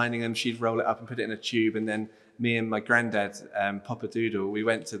signing them. She'd roll it up and put it in a tube, and then me and my granddad, Papa Doodle, we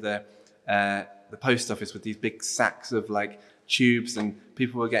went to the post office with these big sacks of tubes, and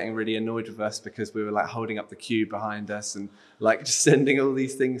people were getting really annoyed with us because we were holding up the queue behind us and just sending all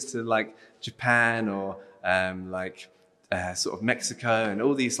these things to Japan or sort of Mexico and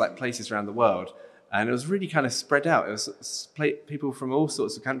all these places around the world. And it was really kind of spread out. It was people from all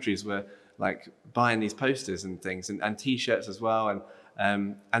sorts of countries were buying these posters and things, and T-shirts as well.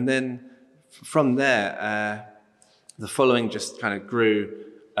 And then from there, the following just kind of grew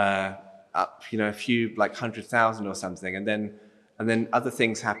up, a few 100,000 or something. And then other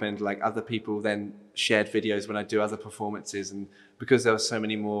things happened, other people then shared videos when I do other performances. And because there were so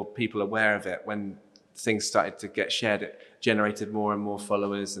many more people aware of it, when things started to get shared, it generated more and more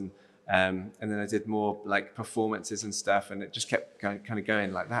followers. And then I did more performances and stuff, and it just kept kind of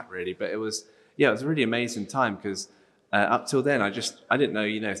going like that, really. But it was yeah, it was a really amazing time because up till then I didn't know,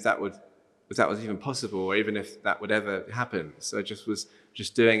 if that was even possible or even if that would ever happen. So I just was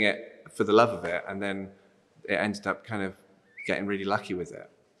just doing it for the love of it, and then it ended up kind of getting really lucky with it.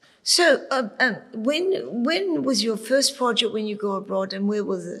 So, when was your first project when you go abroad, and where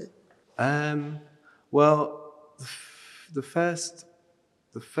was it? Well, the first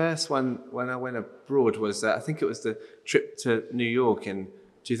one when I went abroad was I think it was the trip to New York in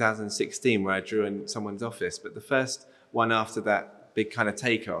 2016 where I drew in someone's office. But the first one after that big kind of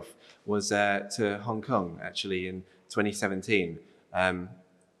takeoff was to Hong Kong actually in 2017.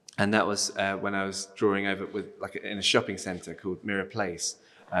 And that was when I was drawing over in a shopping centre called Mirror Place.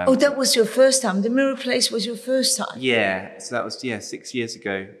 Oh, that was your first time. The Mirror Place was your first time. Yeah, so that was 6 years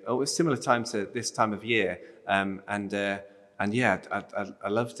ago. Oh, it was similar time to this time of year, and yeah, I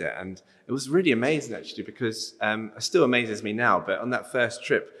loved it, and it was really amazing actually because it still amazes me now. But on that first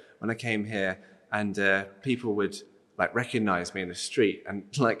trip when I came here, and people would like recognize me in the street, and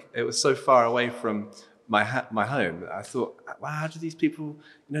like it was so far away from my home. I thought, wow, how do these people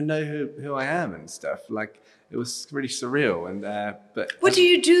know who I am and stuff? Like it was really surreal. And but what do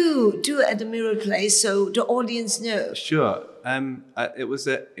you do at the Mirror Place so the audience knows? Sure.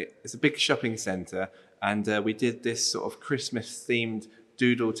 It's a big shopping centre, and we did this sort of Christmas themed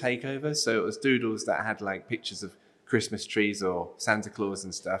doodle takeover. So it was doodles that had like pictures of Christmas trees or Santa Claus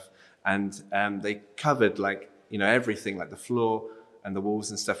and stuff, and they covered like everything, like the floor and the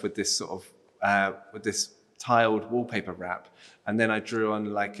walls and stuff, with this sort of with this tiled wallpaper wrap. And then I drew on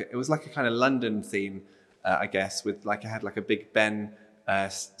it was like a kind of London theme, I guess, with I had like a Big Ben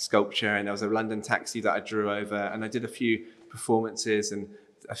sculpture, and there was a London taxi that I drew over, and I did a few performances and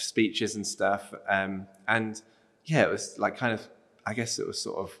speeches and stuff. And yeah, it was like kind of, I guess it was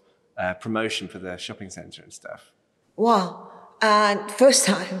sort of promotion for the shopping centre and stuff. Wow. And first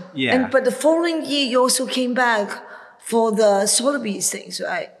time. Yeah. But the following year you also came back for the Sotheby's things,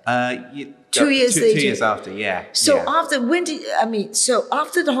 right? 2 years later. 2 years after, yeah. So yeah. after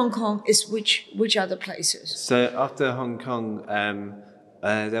the Hong Kong is which other places? So after Hong Kong,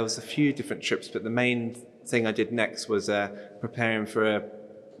 there was a few different trips, but the main thing I did next was preparing for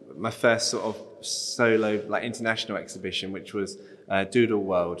my first sort of solo international exhibition, which was Doodle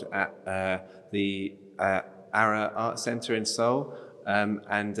World at the Ara Art Centre in Seoul,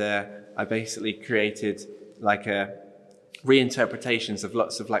 and I basically created reinterpretations of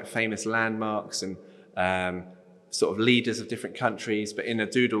lots of famous landmarks and sort of leaders of different countries, but in a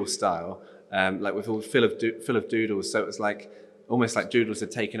doodle style, with all full of doodles. So it was almost like doodles had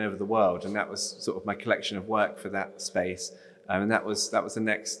taken over the world, and that was sort of my collection of work for that space. And that was the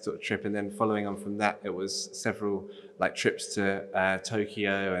next sort of trip, and then following on from that, it was several trips to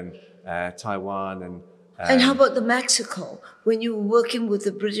Tokyo and Taiwan and. And how about the Mexico, when you were working with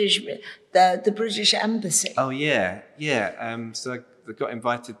the British Embassy? Oh, yeah. So I got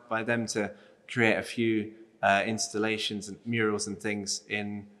invited by them to create a few installations and murals and things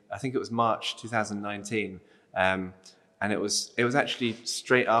in, I think it was March 2019. And it was actually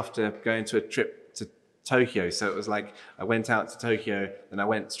straight after going to a trip to Tokyo. So it was I went out to Tokyo, then I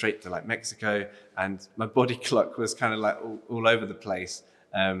went straight to Mexico, and my body clock was kind of all over the place.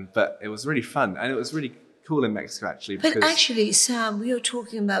 But it was really fun, and it was really cool in Mexico actually. But actually, Sam, we are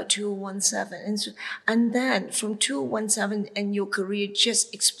talking about 2017, and then from 2017, and your career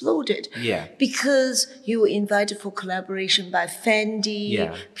just exploded. Yeah. Because you were invited for collaboration by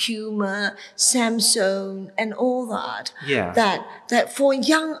Fendi, Puma, Samsung, and all that. Yeah. That for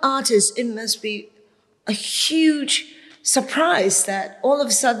young artists, it must be a huge surprise that all of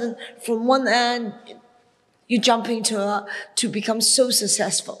a sudden, from one end, you jump into to become so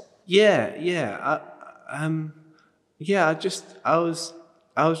successful. Yeah.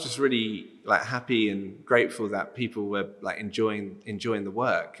 I was just really happy and grateful that people were enjoying the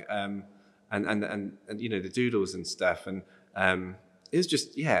work, and the doodles and stuff, and it was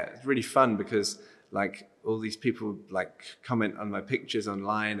just it's really fun because all these people comment on my pictures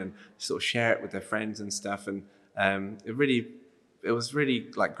online and sort of share it with their friends and stuff, and it was really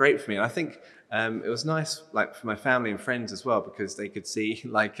great for me, and I think it was nice for my family and friends as well, because they could see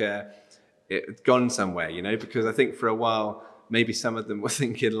it had gone somewhere, because I think for a while, maybe some of them were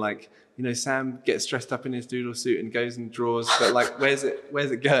thinking Sam gets dressed up in his doodle suit and goes and draws, but where's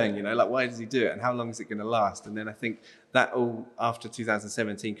it going? Why does he do it? And how long is it going to last? And then I think that all after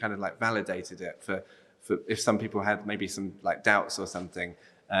 2017 kind of validated it for if some people had maybe some doubts or something.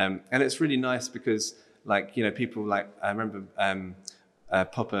 And it's really nice because people I remember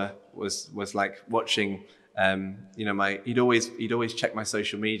Popper was watching You know, he'd always check my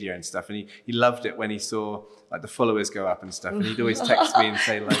social media and stuff, and he loved it when he saw like the followers go up and stuff, and he'd always text me and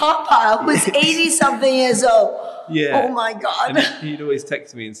say like, Papa, who's 80-something years old. Yeah. Oh my God. And he'd always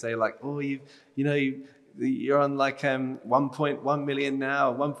text me and say like, oh, you're on like 1.1 million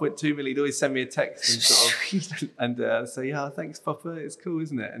now, 1.2 million. He'd always send me a text and sort of, and say, yeah, thanks, Papa. It's cool,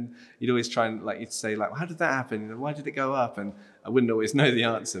 isn't it? And he'd always try and like, you'd say like, well, how did that happen? You know, why did it go up? And I wouldn't always know the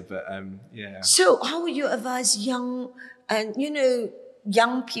answer, but yeah. So how would you advise young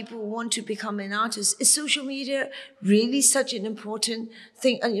people who want to become an artist? Is social media really such an important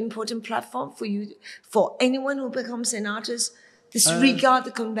thing, an important platform for anyone who becomes an artist? Disregard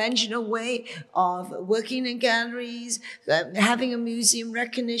the conventional way of working in galleries, having a museum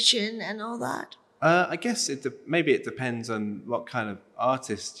recognition and all that? I guess maybe it depends on what kind of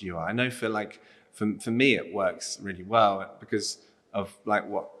artist you are. I know for me it works really well because of like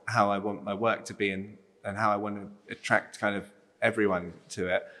how I want my work to be and how I want to attract kind of everyone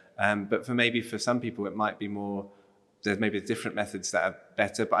to it. But for some people it might be more, there's maybe different methods that are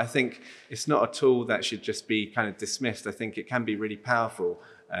better, but I think it's not a tool that should just be kind of dismissed. I think it can be really powerful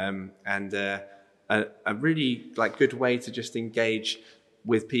and a really like good way to just engage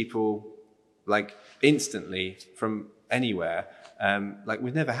with people like instantly from anywhere. Like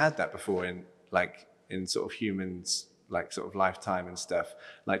we've never had that before in sort of humans like sort of lifetime and stuff.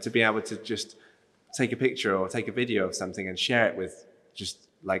 Like to be able to just take a picture or take a video of something and share it with just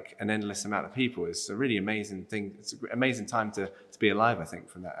like an endless amount of people is a really amazing thing. It's an amazing time to be alive, I think,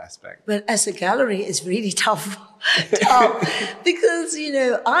 from that aspect. But as a gallery, it's really tough because,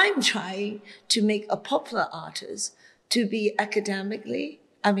 I'm trying to make a popular artist to be academic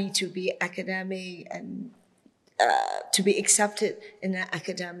and to be accepted in an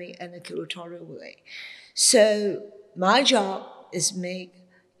academic and a curatorial way. So my job is to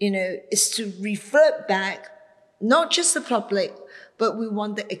revert back, not just the public, but we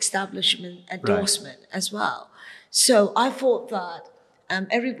want the establishment endorsement as well. So I thought that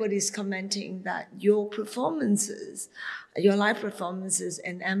everybody's commenting that your live performances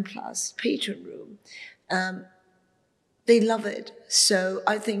in M+ Patron Room, they love it. So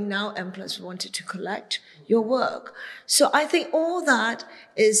I think now M+ wanted to collect your work. So I think all that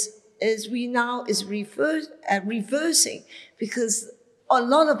is reversing because a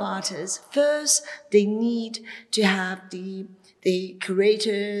lot of artists, first, they need to have the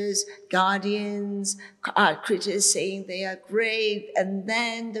curators, guardians, art critics saying they are great, and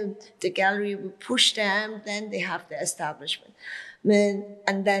then the gallery will push them, then they have the establishment.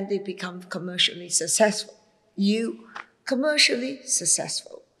 And then they become commercially successful. You, commercially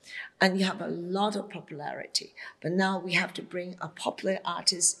successful. And you have a lot of popularity. But now we have to bring a popular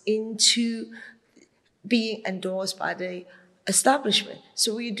artist into being endorsed by the establishment.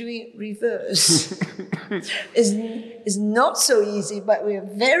 So we're doing reverse. It's not so easy, but we're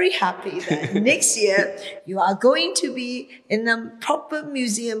very happy that next year you are going to be in a proper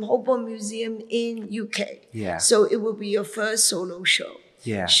museum, Holborn Museum in UK. Yeah. So it will be your first solo show.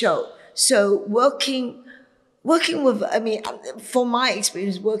 Yeah. So working with, from my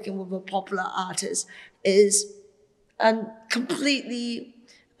experience, working with a popular artist is completely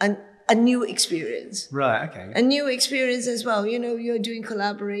a new experience. Right, okay. A new experience as well. You're doing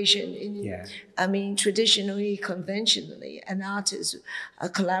collaboration. Traditionally, conventionally, an artist are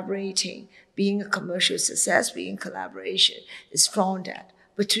collaborating, being a commercial success, being collaboration is frowned at.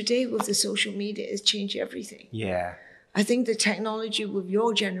 But today with the social media, it's changed everything. Yeah. I think the technology with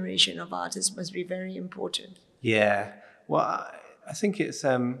your generation of artists must be very important. Yeah. Well, I think it's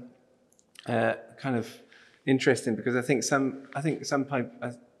kind of interesting because I think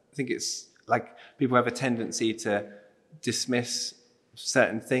it's like people have a tendency to dismiss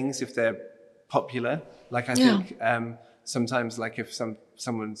certain things if they're popular. Like I think sometimes like if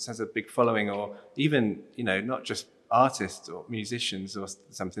someone has a big following or even, not just artists or musicians or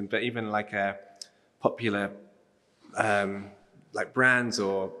something, but even like a popular like brands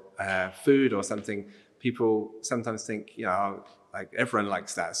or food or something, people sometimes think, like everyone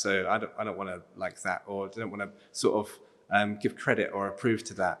likes that, so I don't want to like that, or don't want to sort of give credit or approve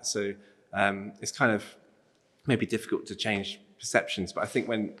to that. So it's kind of maybe difficult to change perceptions. But I think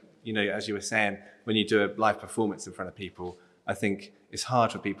when, as you were saying, when you do a live performance in front of people, I think it's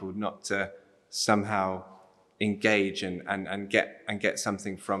hard for people not to somehow engage and get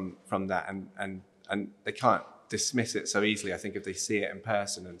something from that, and they can't dismiss it so easily, I think, if they see it in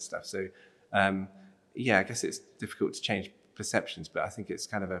person and stuff. So I guess it's difficult to change perceptions, but I think it's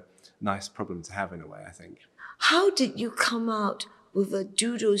kind of a nice problem to have in a way, I think. How did you come out with a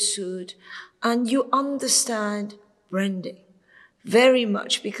doodle suit and you understand branding? very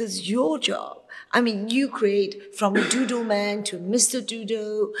much because your job, I mean, you create from Doodle Man to Mr.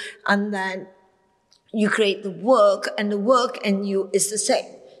 Doodle, and then you create the work, and the work and you is the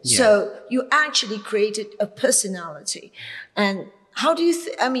same. Yeah. So you actually created a personality. And how do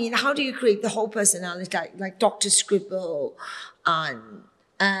you, how do you create the whole personality, like Dr. Scribble,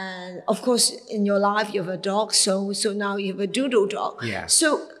 and of course in your life you have a dog, so now you have a doodle dog. Yeah.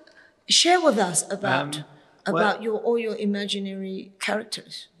 So share with us about well- your all your imaginary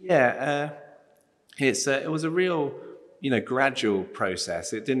characters. Yeah, it was a real, gradual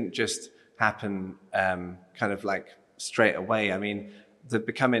process. It didn't just happen kind of like straight away. I mean, the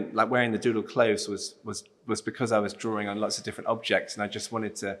becoming like wearing the doodle clothes was because I was drawing on lots of different objects, and I just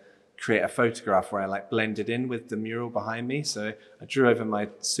wanted to create a photograph where I like blended in with the mural behind me. So I drew over my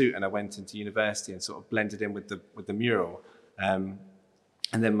suit and I went into university and sort of blended in with the mural. And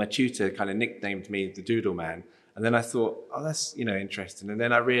then my tutor kind of nicknamed me the Doodle Man. And then I thought, oh, that's, interesting. And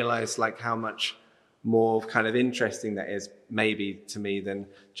then I realized like how much more kind of interesting that is maybe to me than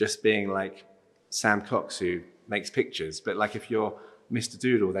just being like Sam Cox who makes pictures. But like if you're Mr.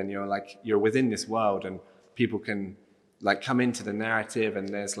 Doodle, then you're within this world and people can like come into the narrative, and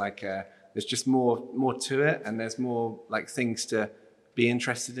there's like there's just more to it, and there's more like things to be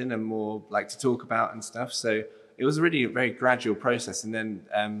interested in and more like to talk about and stuff. So it was really a very gradual process, and then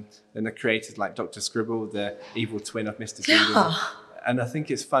I created like Dr. Scribble, the evil twin of Mr. Doodle. Yeah. And I think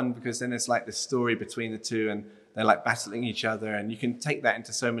it's fun because then it's like this story between the two, and they're like battling each other, and you can take that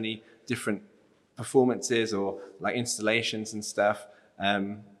into so many different performances or like installations and stuff.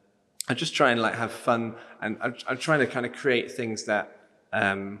 I just try and like have fun, and I'm trying to kind of create things that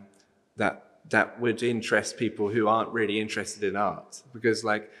that would interest people who aren't really interested in art. Because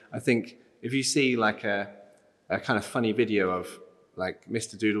like I think if you see like a kind of funny video of like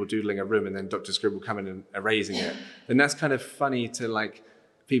Mr. Doodle doodling a room and then Dr. Scribble coming and erasing it, then that's kind of funny to like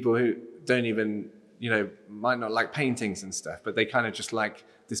people who don't even, might not like paintings and stuff, but they kind of just like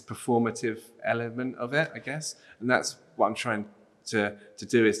this performative element of it, I guess. And that's what I'm trying to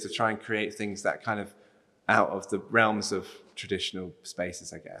do, is to try and create things that kind of out of the realms of traditional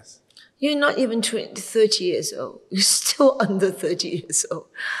spaces, I guess. You're not even 30 years old. You're still under 30 years old.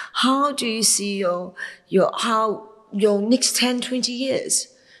 How do you see your next 10, 20 years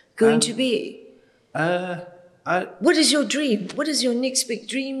going to be? What is your dream? What is your next big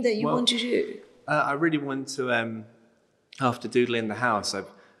dream that you want to do? I really want to, after doodling the house,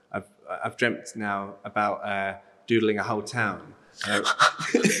 I've dreamt now about doodling a whole town.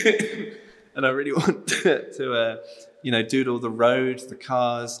 And I really want to doodle the roads, the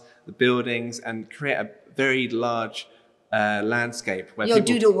cars, the buildings, and create a very large landscape where your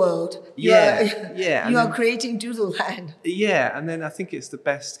people... doodle world. Yeah. You are creating doodle land. Yeah, and then I think it's the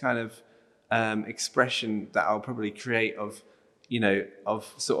best kind of expression that I'll probably create of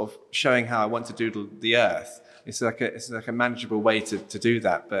sort of showing how I want to doodle the earth. It's like a manageable way to do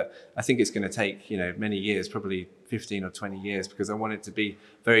that, but I think it's going to take many years, probably 15 or 20 years, because I want it to be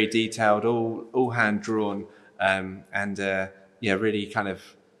very detailed, all hand drawn, and really kind of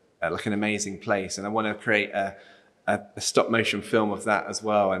like an amazing place. And I want to create a stop motion film of that as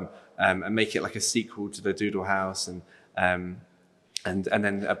well, and make it like a sequel to the Doodle House, and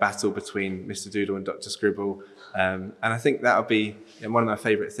then a battle between Mr. Doodle and Dr. Scribble. And I think that'll be one of my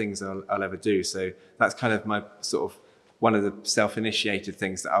favourite things I'll ever do. So that's kind of my sort of one of the self-initiated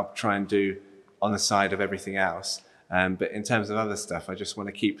things that I'll try and do on the side of everything else. But in terms of other stuff, I just want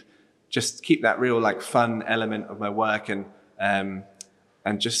to keep that real like fun element of my work, and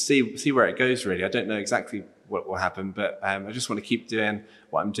just see where it goes. Really, I don't know exactly what will happen, but I just want to keep doing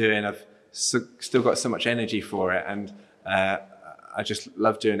what I'm doing. I've still got so much energy for it, and I just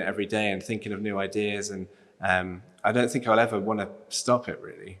love doing it every day and thinking of new ideas, and I don't think I'll ever want to stop it,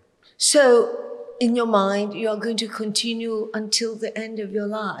 really. So, in your mind, you are going to continue until the end of your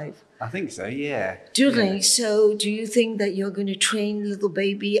life? I think so, yeah. Doodling. Yeah. So, do you think that you're going to train little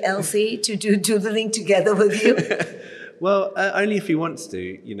baby Elsie to do doodling together with you? Well, only if he wants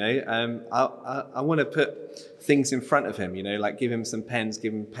to, I want to put things in front of him, like give him some pens,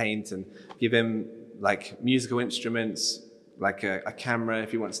 give him paint, and give him like musical instruments, like a camera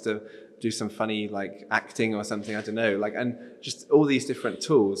if he wants to do some funny like acting or something, I don't know, like, and just all these different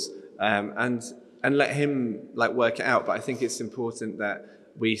tools, and let him like work it out. But I think it's important that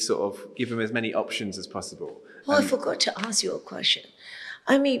we sort of give him as many options as possible. Oh, I forgot to ask you a question.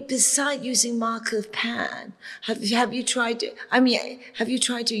 I mean, besides using marker pen, have you tried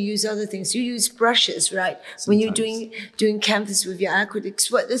to use other things? You use brushes, right? Sometimes. When you're doing canvas with your acrylics.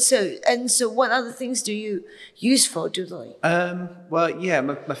 So what other things do you use for doodling? Well, yeah,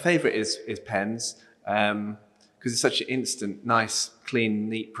 my favorite is pens. because it's such an instant, nice, clean,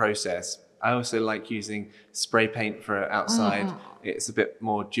 neat process. I also like using spray paint for outside. It's a bit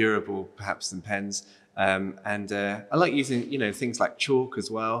more durable, perhaps, than pens. And I like using, things like chalk as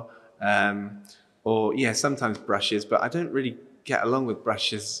well. Or sometimes brushes, but I don't really get along with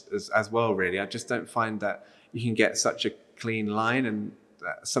brushes as well, really. I just don't find that you can get such a clean line, and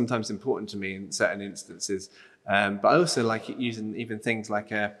that's sometimes important to me in certain instances. But I also like it using even things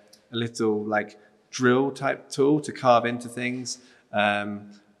like a little like drill type tool to carve into things,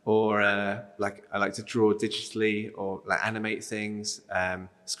 or like I like to draw digitally or like animate things,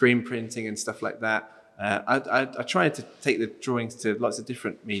 screen printing and stuff like that. I try to take the drawings to lots of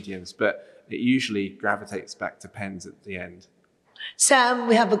different mediums, but it usually gravitates back to pens at the end. Sam,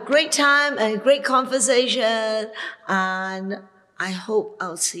 we have a great time and a great conversation, and I hope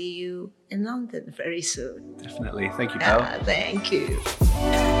I'll see you in London very soon. Definitely. Thank you, Pearl. Thank you.